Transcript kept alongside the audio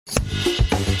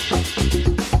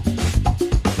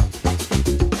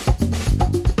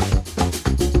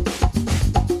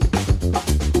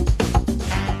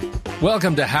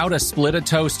Welcome to How to Split a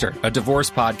Toaster, a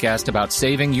divorce podcast about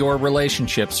saving your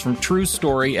relationships from True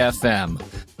Story FM.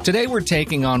 Today we're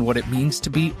taking on what it means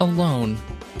to be alone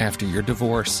after your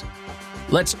divorce.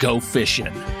 Let's go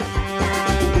fishing.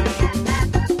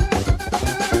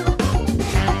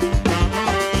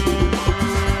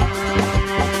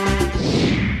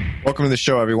 Welcome to the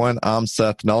show, everyone. I'm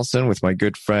Seth Nelson with my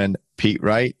good friend Pete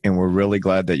Wright, and we're really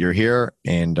glad that you're here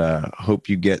and hope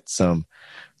you get some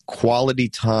quality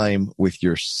time with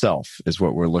yourself is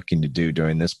what we're looking to do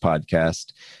during this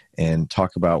podcast, and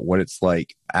talk about what it's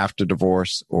like after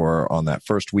divorce or on that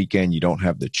first weekend you don't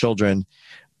have the children,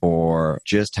 or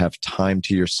just have time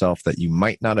to yourself that you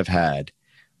might not have had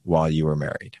while you were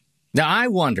married. Now, I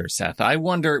wonder, Seth,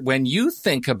 when you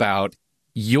think about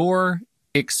your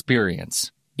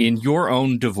experience in your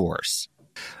own divorce,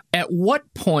 at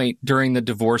what point during the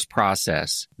divorce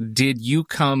process did you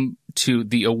come to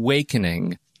the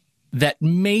awakening that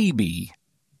maybe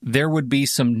there would be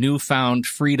some newfound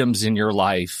freedoms in your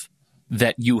life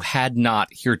that you had not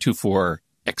heretofore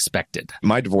expected?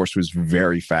 My divorce was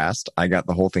very fast. I got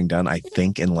the whole thing done, I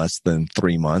think, in less than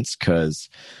 3 months, because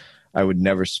I would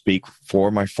never speak for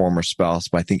my former spouse,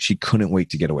 but I think she couldn't wait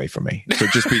to get away from me. So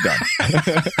just be done.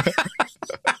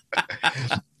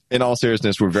 In all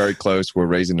seriousness, we're very close. We're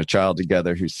raising a child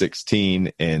together who's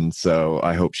 16. And so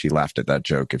I hope she laughed at that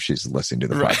joke if she's listening to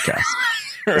the podcast.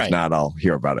 Right. If not, I'll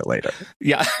hear about it later.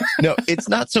 Yeah. No, it's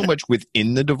not so much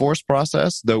within the divorce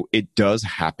process, though it does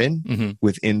happen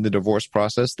within the divorce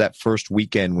process. That first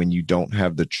weekend when you don't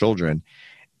have the children,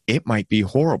 it might be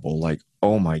horrible. Like,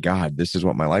 oh my God, this is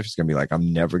what my life is going to be like.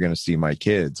 I'm never going to see my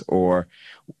kids. Or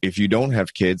if you don't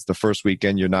have kids, the first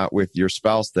weekend you're not with your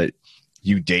spouse that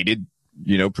you dated,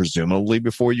 presumably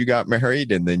before you got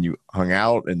married, and then you hung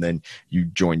out, and then you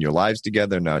join your lives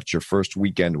together. Now it's your first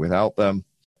weekend without them.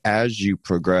 As you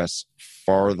progress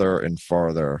farther and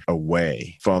farther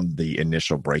away from the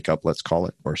initial breakup, let's call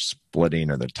it, or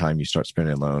splitting, or the time you start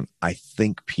spending alone, I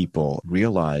think people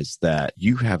realize that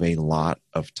you have a lot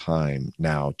of time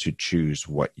now to choose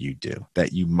what you do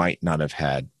that you might not have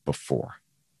had before.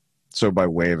 So by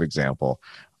way of example,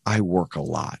 I work a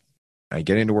lot. I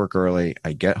get into work early,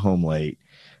 I get home late,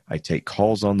 I take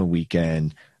calls on the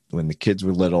weekend. When the kids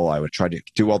were little, I would try to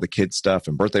do all the kids stuff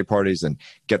and birthday parties and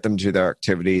get them to their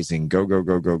activities and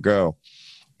go.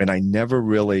 And I never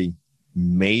really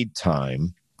made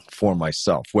time for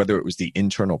myself, whether it was the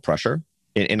internal pressure.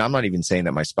 And I'm not even saying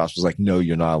that my spouse was like, no,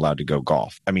 you're not allowed to go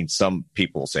golf. I mean, some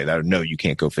people say that, or no, you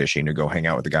can't go fishing or go hang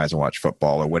out with the guys and watch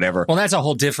football or whatever. Well, that's a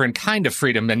whole different kind of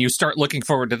freedom. And you start looking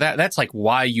forward to that. That's like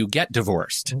why you get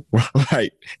divorced.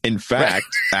 Right. In fact,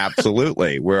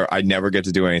 absolutely. Where I never get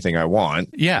to do anything I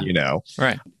want. Yeah.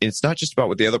 Right. It's not just about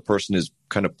what the other person is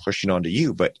kind of pushing onto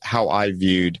you, but how I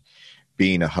viewed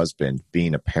being a husband,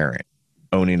 being a parent,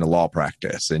 owning a law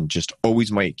practice, and just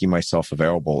always making myself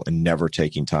available and never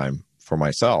taking time for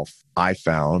myself. I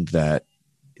found that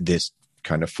this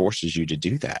kind of forces you to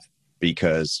do that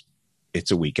because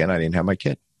it's a weekend. I didn't have my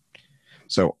kid.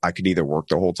 So I could either work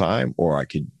the whole time or I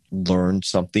could learn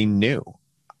something new.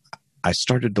 I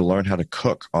started to learn how to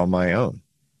cook on my own.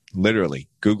 Literally,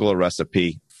 Google a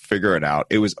recipe, figure it out.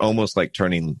 It was almost like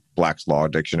turning Black's Law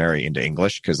Dictionary into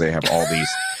English because they have all these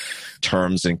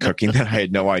terms in cooking that I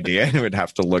had no idea and would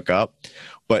have to look up.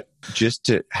 But just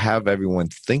to have everyone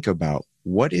think about,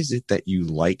 what is it that you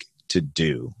like to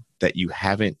do that you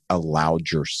haven't allowed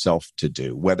yourself to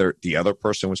do, whether the other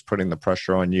person was putting the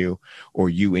pressure on you or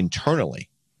you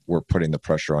internally were putting the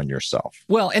pressure on yourself?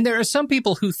 Well, and there are some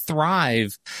people who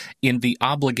thrive in the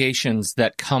obligations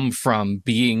that come from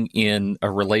being in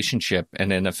a relationship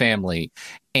and in a family,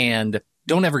 and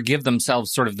don't ever give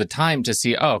themselves sort of the time to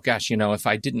see, oh, gosh, if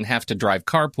I didn't have to drive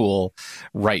carpool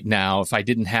right now, if I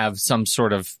didn't have some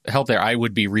sort of help there, I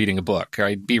would be reading a book, or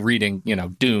I'd be reading,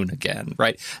 Dune again,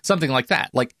 right? Something like that.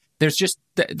 Like there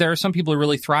are some people who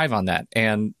really thrive on that.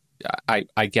 And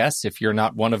I guess if you're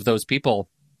not one of those people,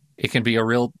 it can be a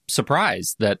real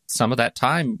surprise that some of that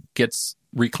time gets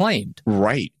reclaimed.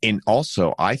 Right. And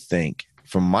also, I think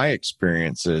from my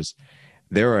experiences,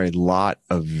 there are a lot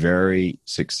of very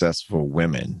successful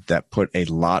women that put a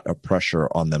lot of pressure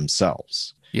on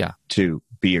themselves to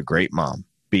be a great mom,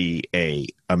 be a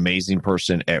amazing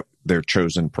person at their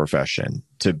chosen profession,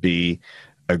 to be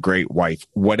a great wife,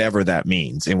 whatever that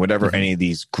means, and whatever any of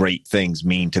these great things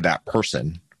mean to that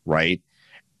person, right?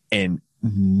 And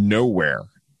nowhere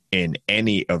in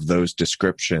any of those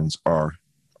descriptions are,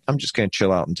 I'm just going to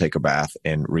chill out and take a bath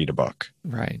and read a book.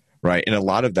 Right. Right. And a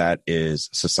lot of that is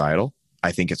societal.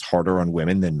 I think it's harder on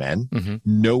women than men.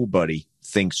 Nobody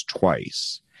thinks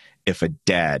twice if a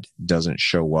dad doesn't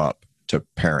show up to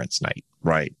parents' night,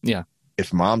 right? Yeah.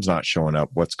 if mom's not showing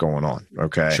up, what's going on?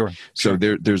 Okay. Sure. So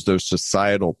there's those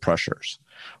societal pressures.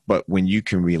 But when you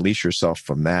can release yourself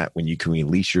from that, when you can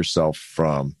release yourself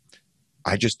from,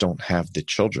 I just don't have the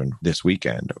children this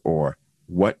weekend, or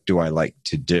what do I like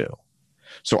to do?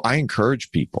 So I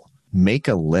encourage people, make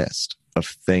a list of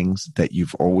things that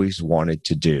you've always wanted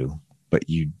to do, but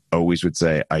you always would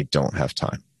say, I don't have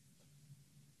time.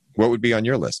 What would be on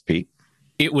your list, Pete?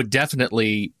 It would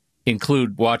definitely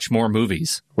include watch more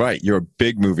movies. Right. You're a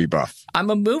big movie buff. I'm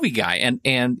a movie guy.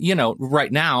 And you know,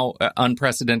 right now,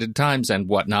 unprecedented times and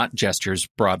whatnot, gestures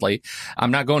broadly.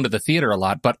 I'm not going to the theater a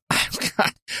lot, but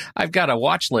I've got a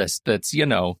watch list that's, you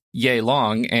know, yay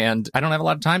long, and I don't have a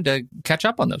lot of time to catch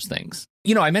up on those things.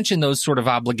 You know, I mentioned those sort of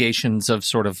obligations of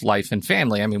sort of life and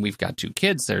family. I mean, we've got 2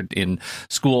 kids. They're in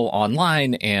school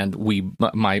online, and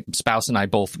my spouse and I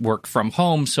both work from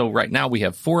home. So right now we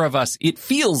have 4 of us. It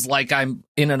feels like I'm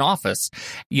in an office.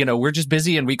 You know, we're just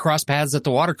busy and we cross paths at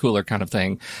the water cooler kind of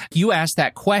thing. You asked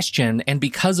that question, and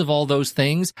because of all those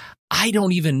things, I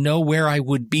don't even know where I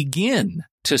would begin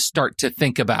to start to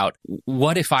think about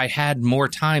what if I had more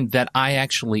time that I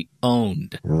actually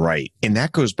owned. Right. And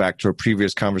that goes back to a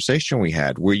previous conversation we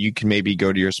had where you can maybe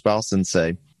go to your spouse and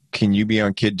say, can you be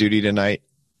on kid duty tonight?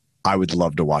 I would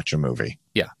love to watch a movie.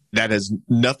 Yeah. That has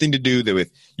nothing to do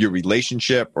with your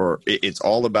relationship, or it's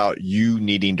all about you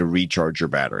needing to recharge your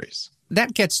batteries.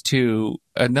 That gets to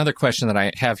another question that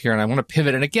I have here, and I want to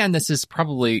pivot. And again, this is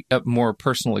probably a more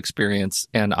personal experience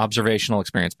and observational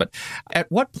experience. But at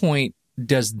what point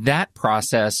does that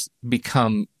process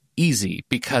become easy?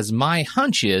 Because my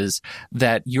hunch is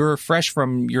that you're fresh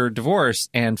from your divorce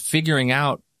and figuring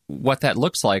out what that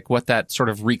looks like, what that sort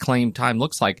of reclaimed time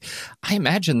looks like. I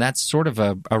imagine that's sort of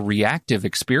a reactive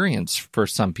experience for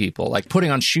some people, like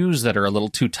putting on shoes that are a little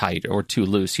too tight or too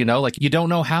loose, you know, like you don't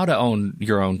know how to own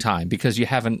your own time because you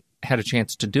haven't had a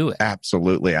chance to do it.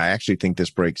 Absolutely. I actually think this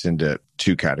breaks into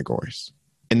 2 categories.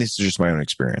 And this is just my own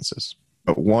experiences.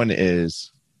 But one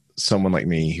is someone like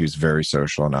me who's very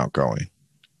social and outgoing.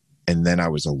 And then I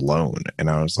was alone and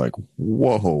I was like,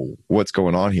 whoa, what's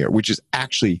going on here? Which is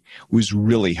actually was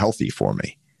really healthy for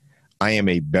me. I am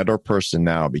a better person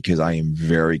now because I am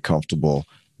very comfortable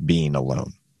being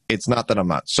alone. It's not that I'm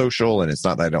not social and it's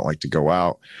not that I don't like to go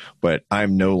out, but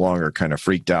I'm no longer kind of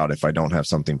freaked out if I don't have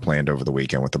something planned over the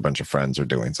weekend with a bunch of friends or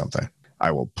doing something.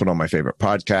 I will put on my favorite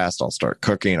podcast. I'll start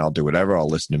cooking. I'll do whatever. I'll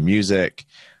listen to music.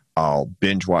 I'll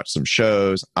binge watch some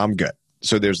shows. I'm good.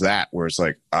 So there's that where it's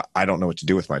like, I don't know what to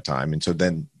do with my time. And so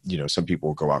then, you know, some people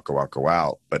will go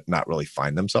out, but not really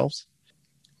find themselves.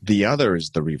 The other is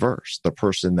the reverse, the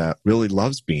person that really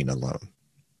loves being alone.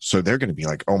 So they're going to be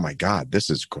like, oh my God,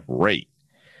 this is great.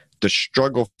 The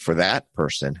struggle for that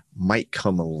person might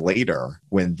come later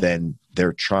when then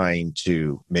they're trying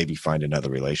to maybe find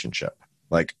another relationship.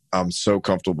 Like, I'm so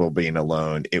comfortable being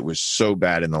alone. It was so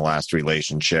bad in the last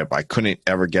relationship. I couldn't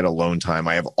ever get alone time.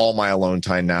 I have all my alone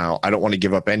time now. I don't want to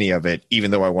give up any of it,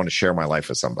 even though I want to share my life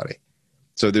with somebody.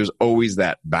 So there's always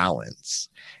that balance.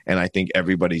 And I think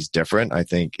everybody's different. I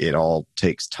think it all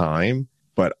takes time.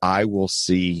 But I will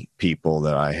see people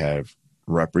that I have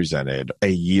represented a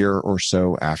year or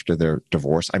so after their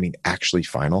divorce, I mean, actually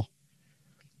final,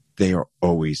 they are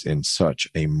always in such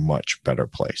a much better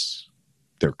place.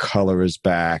 Their color is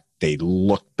back. They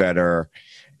look better.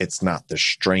 It's not the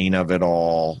strain of it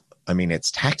all. I mean,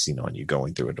 it's taxing on you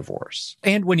going through a divorce.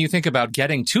 And when you think about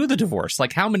getting to the divorce,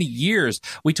 like how many years,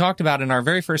 we talked about in our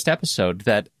very first episode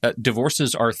that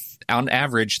divorces are on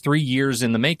average 3 years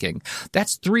in the making.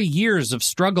 That's 3 years of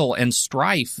struggle and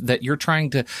strife that you're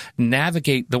trying to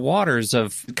navigate the waters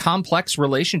of complex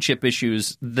relationship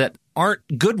issues that aren't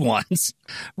good ones,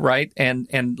 right?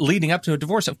 And leading up to a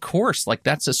divorce, of course, like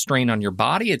that's a strain on your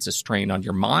body. It's a strain on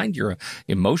your mind, your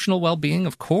emotional well-being,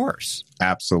 of course.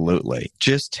 Absolutely.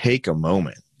 Just take a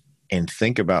moment and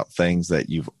think about things that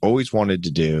you've always wanted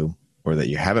to do or that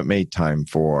you haven't made time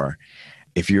for.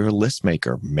 If you're a list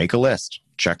maker, make a list,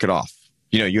 check it off.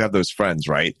 You know, you have those friends,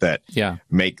 right, that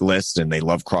make lists and they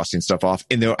love crossing stuff off,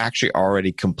 and they'll actually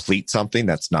already complete something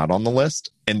that's not on the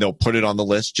list, and they'll put it on the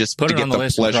list just to get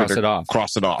the pleasure to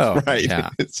cross it off, oh, right?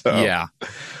 Yeah.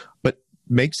 But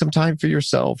make some time for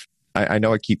yourself. I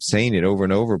know I keep saying it over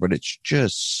and over, but it's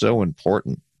just so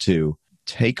important to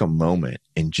take a moment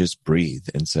and just breathe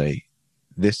and say,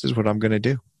 this is what I'm going to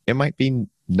do. It might be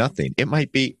nothing. It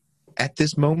might be at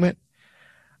this moment,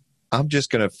 I'm just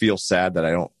going to feel sad that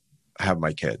I don't have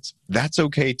my kids. That's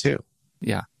okay too.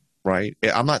 Yeah. Right.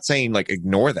 I'm not saying like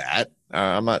ignore that.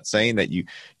 I'm not saying that you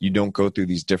don't go through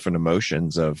these different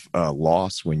emotions of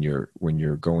loss when you're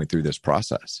going through this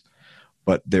process.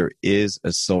 But there is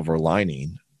a silver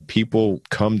lining people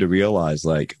come to realize,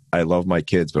 like, I love my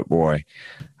kids, but boy,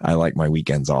 I like my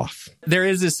weekends off. There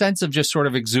is a sense of just sort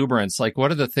of exuberance. Like,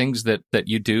 what are the things that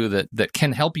you do that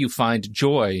can help you find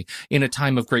joy in a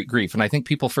time of great grief? And I think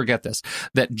people forget this,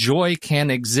 that joy can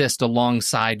exist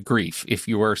alongside grief. If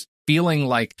you are feeling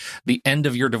like the end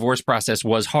of your divorce process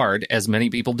was hard, as many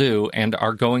people do, and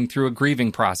are going through a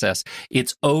grieving process,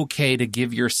 it's okay to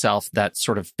give yourself that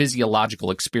sort of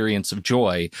physiological experience of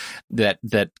joy that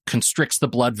constricts the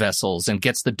blood vessels and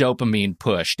gets the dopamine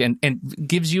pushed and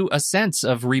gives you a sense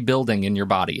of rebuilding in your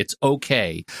body. It's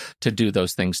okay to do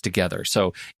those things together.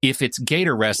 So if it's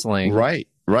gator wrestling... Right.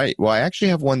 Well, I actually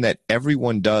have one that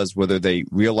everyone does, whether they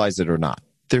realize it or not.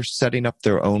 They're setting up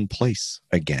their own place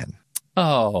again.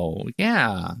 Oh,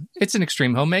 yeah. It's an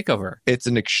extreme home makeover. It's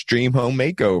an extreme home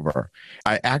makeover.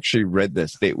 I actually read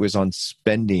this. It was on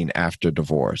spending after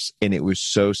divorce, and it was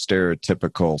so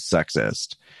stereotypical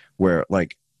sexist, where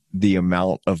like the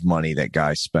amount of money that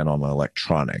guys spent on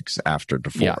electronics after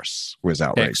divorce was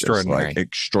outrageous.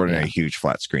 Extraordinary, huge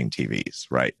flat screen TVs,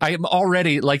 right? I am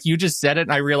already, like you just said it,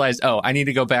 and I realized, I need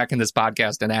to go back in this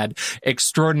podcast and add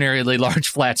extraordinarily large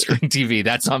flat screen TV.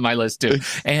 That's on my list too.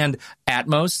 And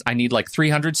Atmos, I need like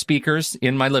 300 speakers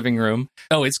in my living room.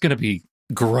 Oh, it's going to be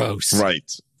gross.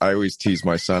 Right. I always tease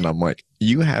my son. I'm like,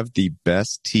 you have the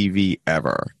best TV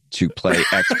ever to play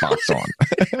Xbox on.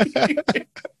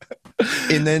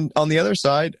 And then on the other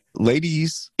side,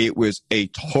 ladies, it was a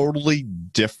totally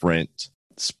different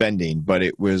spending, but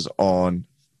it was on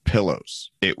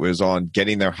pillows. It was on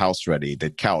getting their house ready,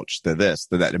 the couch, the this,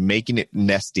 the that, and making it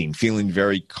nesting, feeling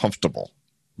very comfortable,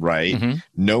 right? Mm-hmm.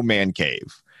 No man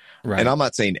cave. Right. And I'm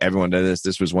not saying everyone does this.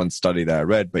 This was one study that I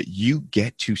read, but you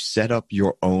get to set up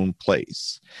your own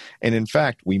place. And in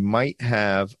fact, we might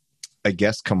have a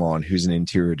guest come on who's an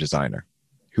interior designer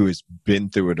who has been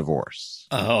through a divorce.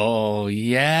 Oh,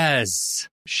 yes.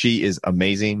 She is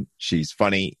amazing. She's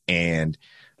funny and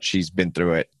she's been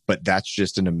through it. But that's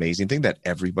just an amazing thing that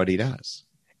everybody does.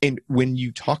 And when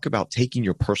you talk about taking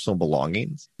your personal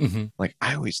belongings, like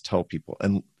I always tell people,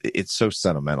 and it's so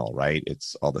sentimental, right?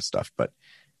 It's all this stuff, but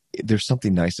there's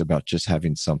something nice about just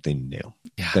having something new.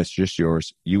 Yeah. That's just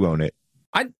yours. You own it.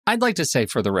 I'd like to say,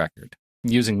 for the record,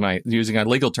 using a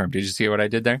legal term, did you see what I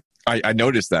did there? I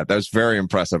noticed that. That was very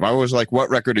impressive. I was like, what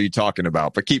record are you talking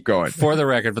about? But keep going. For the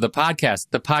record, for the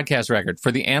podcast record,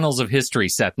 for the annals of history,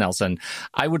 Seth Nelson,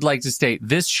 I would like to state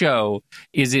this show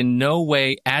is in no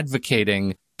way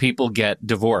advocating people get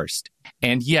divorced.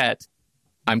 And yet,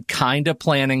 I'm kind of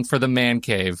planning for the man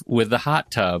cave with the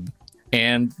hot tub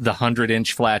and the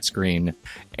 100-inch flat screen.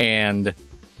 And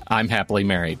I'm happily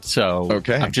married. So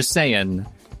okay. I'm just saying,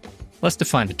 let's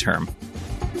define a term.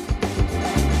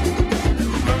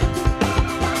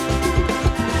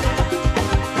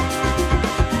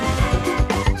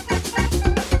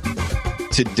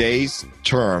 Today's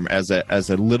term as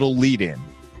a little lead-in,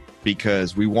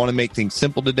 because we want to make things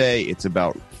simple today. It's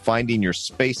about finding your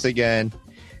space again.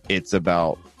 It's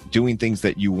about doing things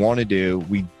that you want to do.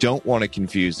 We don't want to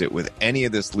confuse it with any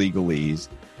of this legalese.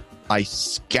 I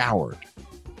scoured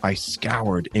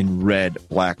and read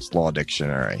Black's Law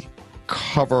Dictionary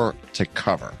cover to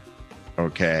cover.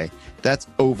 Okay? That's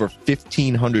over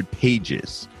 1,500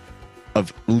 pages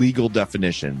of legal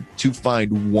definition to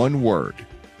find one word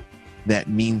that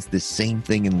means the same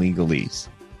thing in legalese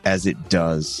as it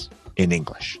does in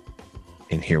English.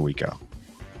 And here we go.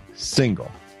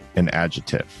 Single, an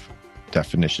adjective.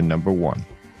 Definition number 1,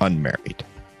 unmarried.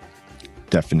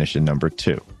 Definition number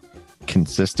 2,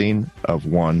 consisting of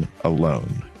one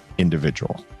alone,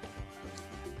 individual.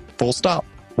 Full stop.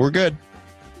 We're good.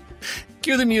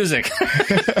 Cue the music.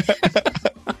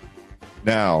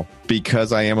 Now,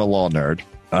 because I am a law nerd,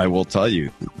 I will tell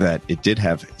you that it did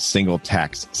have single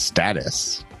tax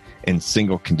status and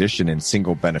single condition and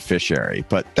single beneficiary,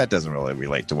 but that doesn't really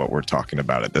relate to what we're talking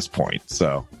about at this point.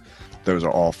 So those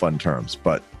are all fun terms,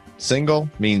 but single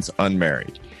means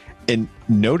unmarried. And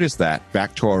notice that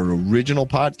back to our original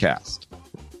podcast,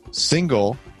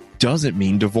 single doesn't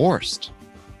mean divorced.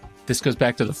 This goes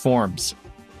back to the forms.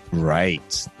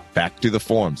 Right. Back to the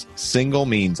forms. Single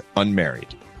means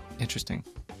unmarried. Interesting.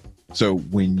 So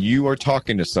when you are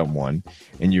talking to someone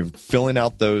and you're filling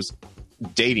out those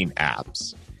dating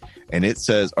apps and it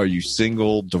says, are you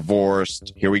single,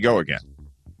 divorced? Here we go again.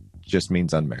 Just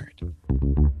means unmarried.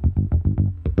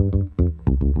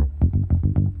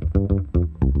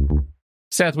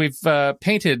 Seth, we've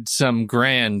painted some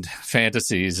grand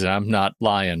fantasies. I'm not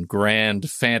lying. Grand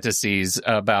fantasies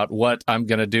about what I'm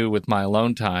going to do with my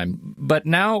alone time. But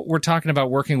now we're talking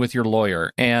about working with your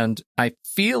lawyer. And I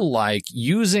feel like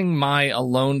using my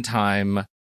alone time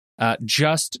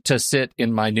just to sit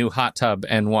in my new hot tub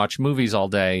and watch movies all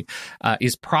day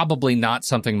is probably not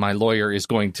something my lawyer is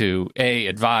going to A,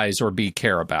 advise, or B,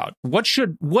 care about. What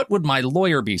would my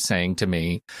lawyer be saying to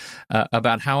me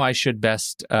about how I should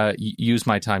best use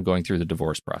my time going through the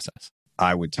divorce process?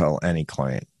 I would tell any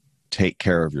client, take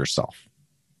care of yourself.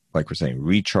 Like we're saying,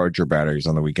 recharge your batteries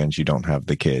on the weekends you don't have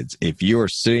the kids. If you are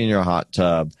sitting in your hot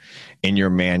tub, in your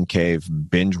man cave,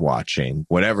 binge watching,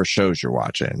 whatever shows you're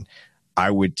watching,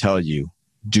 I would tell you,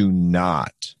 do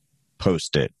not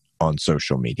post it on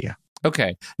social media.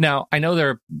 Okay. Now, I know there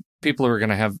are people who are going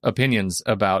to have opinions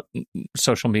about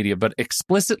social media, but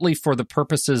explicitly for the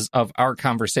purposes of our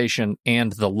conversation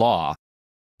and the law,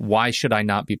 why should I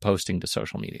not be posting to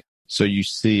social media? So you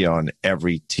see on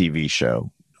every TV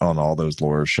show, on all those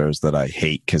lawyer shows that I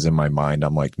hate, because in my mind,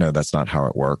 I'm like, no, that's not how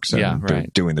it works. And they're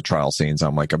doing the trial scenes,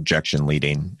 I'm like objection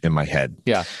leading in my head.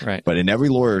 Yeah, right. But in every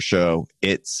lawyer show,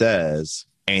 it says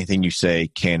anything you say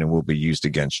can and will be used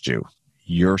against you.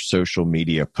 Your social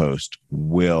media post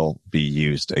will be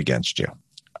used against you.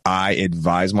 I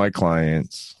advise my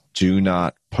clients, do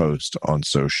not post on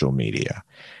social media,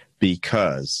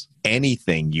 because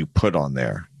anything you put on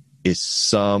there is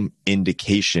some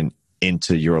indication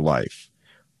into your life.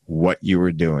 What you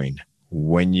were doing,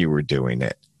 when you were doing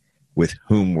it, with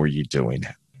whom were you doing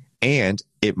it. And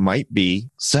it might be,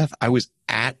 Seth, I was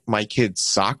at my kid's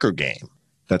soccer game.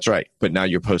 That's right. But now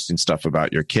you're posting stuff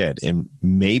about your kid. And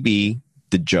maybe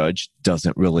the judge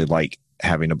doesn't really like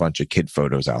having a bunch of kid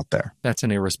photos out there. That's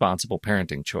an irresponsible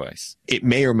parenting choice. It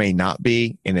may or may not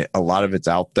be, and a lot of it's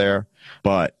out there.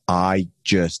 But I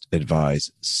just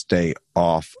advise stay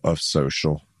off of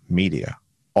social media.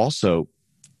 Also,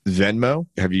 Venmo.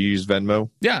 Have you used Venmo?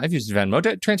 Yeah, I've used Venmo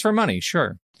to transfer money.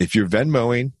 Sure. If you're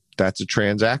Venmoing, that's a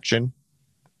transaction.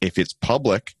 If it's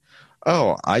public,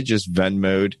 I just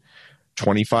Venmoed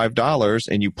 $25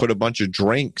 and you put a bunch of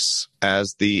drinks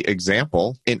as the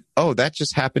example. And that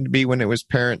just happened to be when it was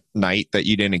parent night that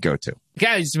you didn't go to.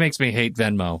 Yeah, it just makes me hate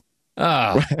Venmo.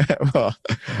 Oh. Well,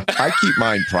 I keep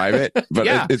mine private, but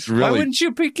yeah. It's really... Why wouldn't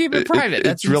you keep it private?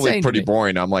 That's it's really insane pretty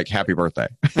boring. I'm like, happy birthday.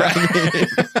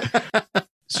 Right.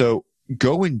 So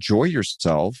go enjoy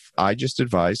yourself. I just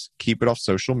advise keep it off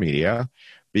social media,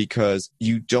 because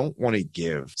you don't want to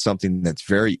give something that's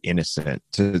very innocent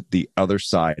to the other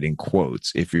side, in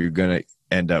quotes, if you're going to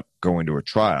end up going to a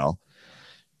trial,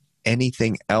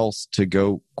 anything else to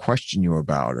go question you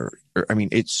about. Or I mean,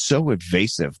 it's so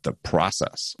evasive, the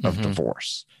process of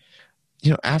divorce.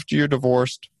 After you're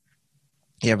divorced,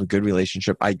 you have a good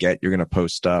relationship. I get you're going to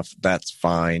post stuff. That's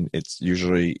fine. It's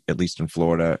usually, at least in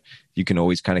Florida, you can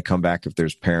always kind of come back if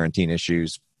there's parenting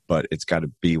issues, but it's got to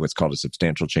be what's called a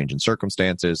substantial change in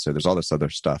circumstances. So there's all this other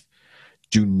stuff.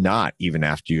 Do not, even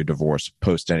after you divorce,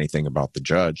 post anything about the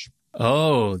judge.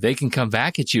 Oh, they can come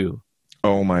back at you.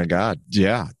 Oh my God.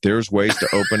 Yeah. There's ways to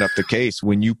open up the case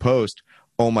when you post,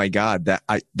 oh my God,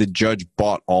 the judge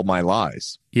bought all my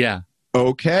lies. Yeah.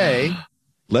 Okay.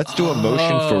 Let's do a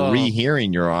motion for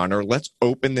rehearing, Your Honor. Let's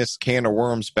open this can of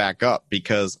worms back up,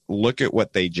 because look at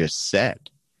what they just said.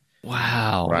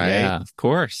 Wow. Right? Yeah, of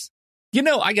course.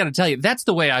 I got to tell you, that's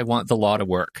the way I want the law to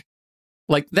work.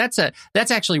 Like, that's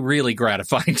actually really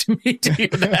gratifying to me to hear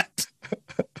that.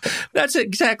 That's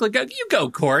exactly, you go,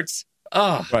 courts.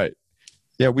 Oh. Right.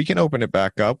 Yeah, we can open it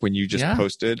back up when you just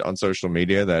posted on social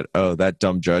media that, that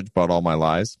dumb judge bought all my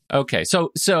lies. Okay,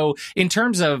 so in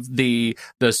terms of the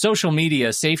social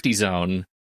media safety zone,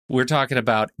 we're talking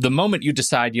about the moment you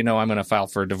decide, I'm going to file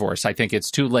for a divorce. I think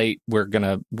it's too late. We're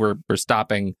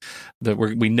stopping.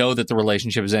 We know that the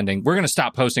relationship is ending. We're going to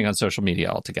stop posting on social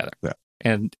media altogether. Yeah.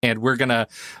 And we're going to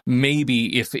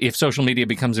maybe, if social media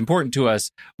becomes important to us,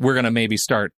 we're going to maybe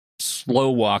start slow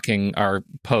walking our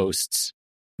posts,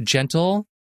 gentle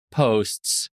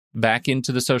posts back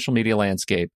into the social media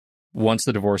landscape once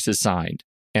the divorce is signed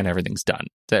and everything's done.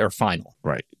 They're final.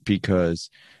 Right. Because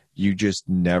you just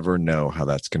never know how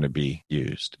that's going to be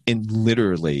used. And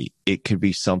literally, it could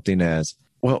be something as,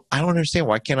 well, I don't understand.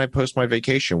 Why can't I post my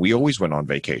vacation? We always went on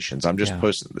vacations. I'm just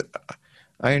posting.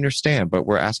 I understand, but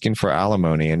we're asking for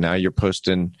alimony, and now you're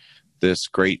posting this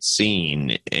great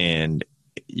scene, and,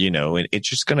 and it's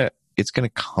just going to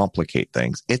complicate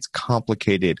things. It's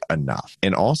complicated enough.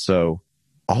 And also,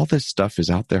 all this stuff is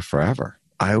out there forever.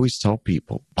 I always tell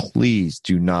people, please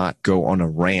do not go on a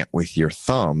rant with your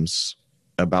thumbs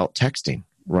about texting,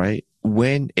 right?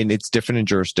 And it's different in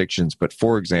jurisdictions, but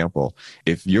for example,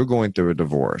 if you're going through a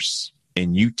divorce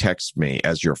and you text me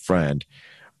as your friend,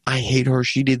 I hate her,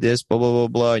 she did this, blah, blah, blah,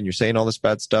 blah, and you're saying all this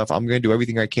bad stuff, I'm going to do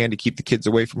everything I can to keep the kids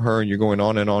away from her, and you're going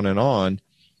on and on and on,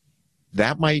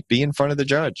 that might be in front of the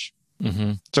judge.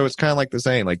 Mm-hmm. So it's kind of like the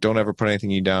saying, like, don't ever put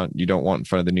anything you don't want in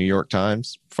front of the New York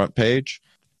Times front page.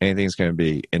 Anything's going to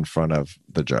be in front of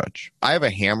the judge. I have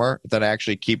a hammer that I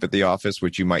actually keep at the office,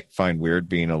 which you might find weird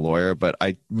being a lawyer, but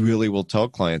I really will tell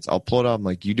clients, I'll pull it out. I'm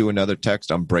like, you do another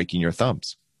text, I'm breaking your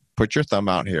thumbs. Put your thumb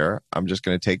out here. I'm just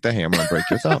going to take the hammer and break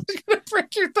your thumbs.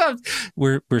 Break your thumbs.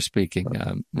 We're speaking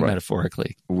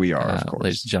metaphorically. We are, of course.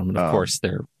 Ladies and gentlemen, of course,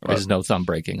 there is no thumb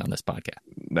breaking on this podcast.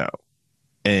 No.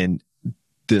 And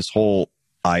this whole,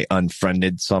 I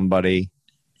unfriended somebody.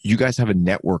 You guys have a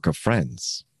network of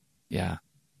friends. Yeah.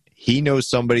 He knows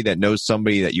somebody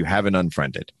that you haven't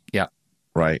unfriended. Yeah.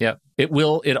 Right? Yeah.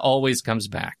 It always comes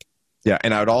back. Yeah.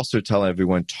 And I would also tell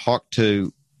everyone, talk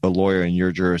to a lawyer in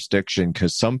your jurisdiction,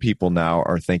 because some people now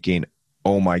are thinking,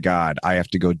 oh my God, I have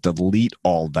to go delete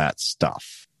all that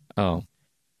stuff. Oh.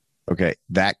 Okay.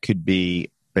 That could be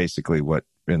basically what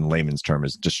in layman's term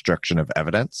is destruction of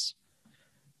evidence,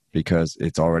 because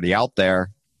it's already out there.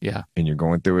 Yeah. And you're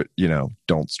going through it,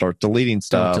 don't start deleting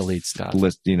stuff. Don't delete stuff.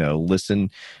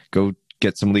 Listen, go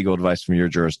get some legal advice from your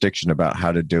jurisdiction about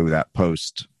how to do that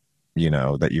post,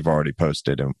 that you've already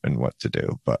posted and what to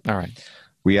do. But all right.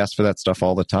 We ask for that stuff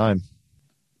all the time.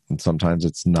 And sometimes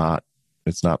it's not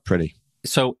pretty.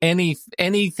 So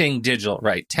anything digital,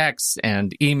 right? Texts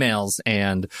and emails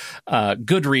and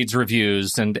Goodreads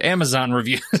reviews and Amazon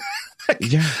reviews.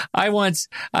 Yeah. I'm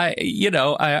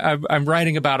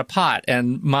writing about a pot,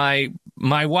 and my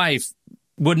wife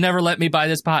would never let me buy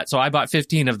this pot, so I bought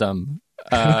 15 of them,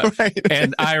 right.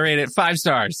 And I rated it 5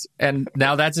 stars, and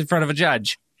now that's in front of a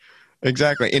judge.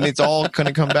 Exactly. And it's all going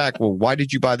to come back. Well, why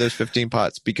did you buy those 15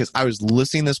 pots? Because I was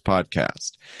listening to this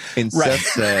podcast, and right. Seth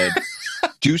said,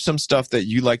 do some stuff that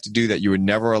you like to do that you were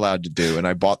never allowed to do. And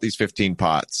I bought these 15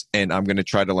 pots, and I'm going to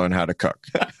try to learn how to cook.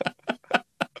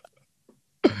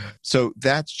 So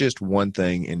that's just one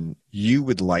thing. And you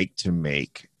would like to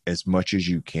make, as much as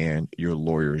you can, your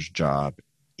lawyer's job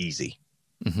easy.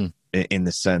 Mm-hmm. In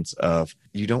the sense of,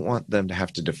 you don't want them to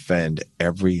have to defend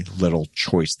every little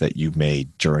choice that you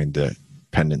made during the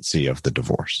pendency of the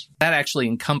divorce. That actually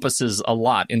encompasses a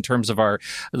lot in terms of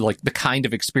the kind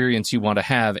of experience you want to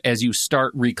have as you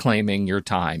start reclaiming your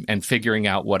time and figuring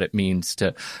out what it means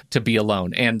to be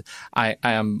alone. And I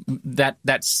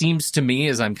that seems to me,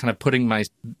 as I'm kind of putting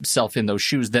myself in those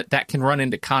shoes, that can run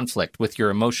into conflict with your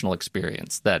emotional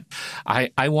experience that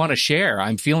I want to share.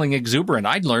 I'm feeling exuberant.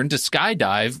 I learned to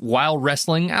skydive while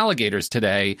wrestling alligators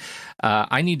today.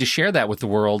 I need to share that with the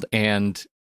world, and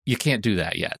you can't do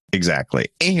that yet. Exactly.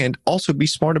 And also be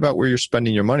smart about where you're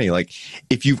spending your money. Like,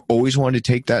 if you've always wanted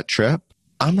to take that trip,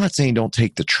 I'm not saying don't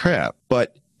take the trip,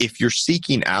 but if you're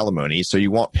seeking alimony, so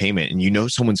you want payment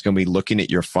and someone's going to be looking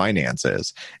at your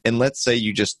finances, and let's say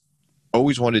you just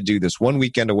always want to do this one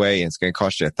weekend away and it's going to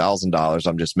cost you $1,000.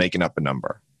 I'm just making up a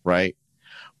number, right?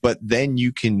 But then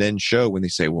you can then show when they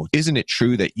say, well, isn't it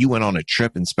true that you went on a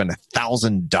trip and spent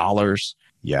 $1,000?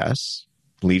 Yes.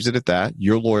 Leaves it at that.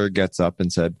 Your lawyer gets up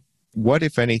and said, what,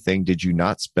 if anything, did you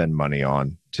not spend money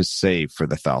on to save for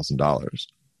the $1,000?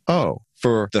 Oh,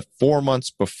 for the 4 months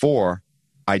before,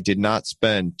 I did not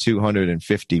spend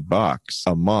 $250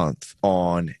 a month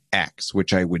on X,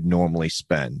 which I would normally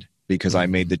spend because I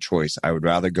made the choice. I would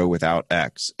rather go without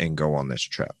X and go on this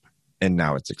trip. And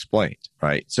now it's explained,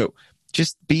 right? So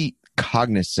just be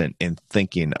cognizant and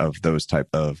thinking of those type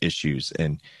of issues,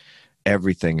 and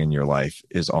everything in your life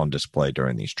is on display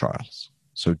during these trials.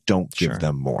 So don't give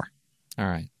them more. All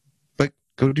right. But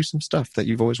go do some stuff that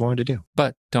you've always wanted to do.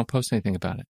 But don't post anything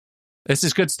about it. This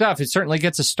is good stuff. It certainly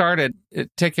gets us started.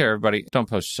 Take care, everybody. Don't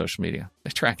post to social media.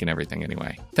 They're tracking everything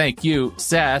anyway. Thank you,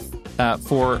 Seth,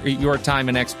 for your time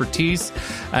and expertise.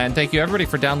 And thank you, everybody,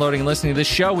 for downloading and listening to this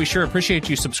show. We sure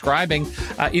appreciate you subscribing.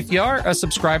 If you are a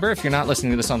subscriber, if you're not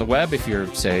listening to this on the web, if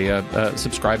you're, say,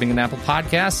 subscribing in Apple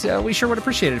Podcasts, we sure would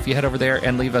appreciate it if you head over there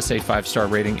and leave us a 5-star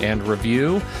rating and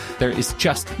review. There is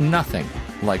just nothing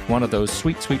like one of those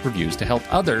sweet, sweet reviews to help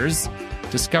others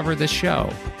discover this show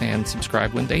and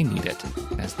subscribe when they need it,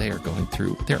 as they are going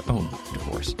through their own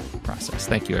divorce process.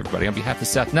 Thank you, everybody. On behalf of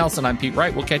Seth Nelson, I'm Pete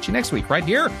Wright. We'll catch you next week right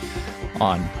here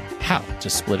on How to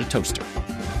Split a Toaster.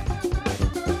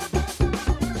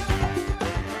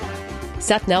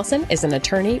 Seth Nelson is an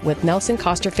attorney with Nelson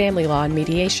Koster Family Law and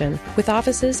Mediation, with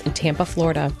offices in Tampa,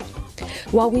 Florida.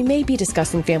 While we may be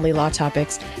discussing family law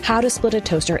topics, How to Split a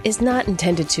Toaster is not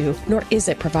intended to, nor is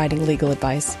it providing legal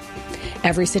advice.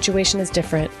 Every situation is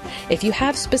different. If you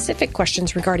have specific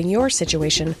questions regarding your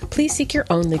situation, please seek your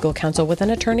own legal counsel with an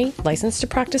attorney licensed to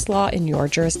practice law in your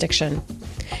jurisdiction.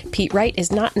 Pete Wright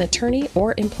is not an attorney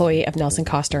or employee of Nelson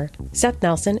Koster. Seth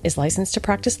Nelson is licensed to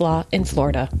practice law in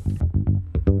Florida.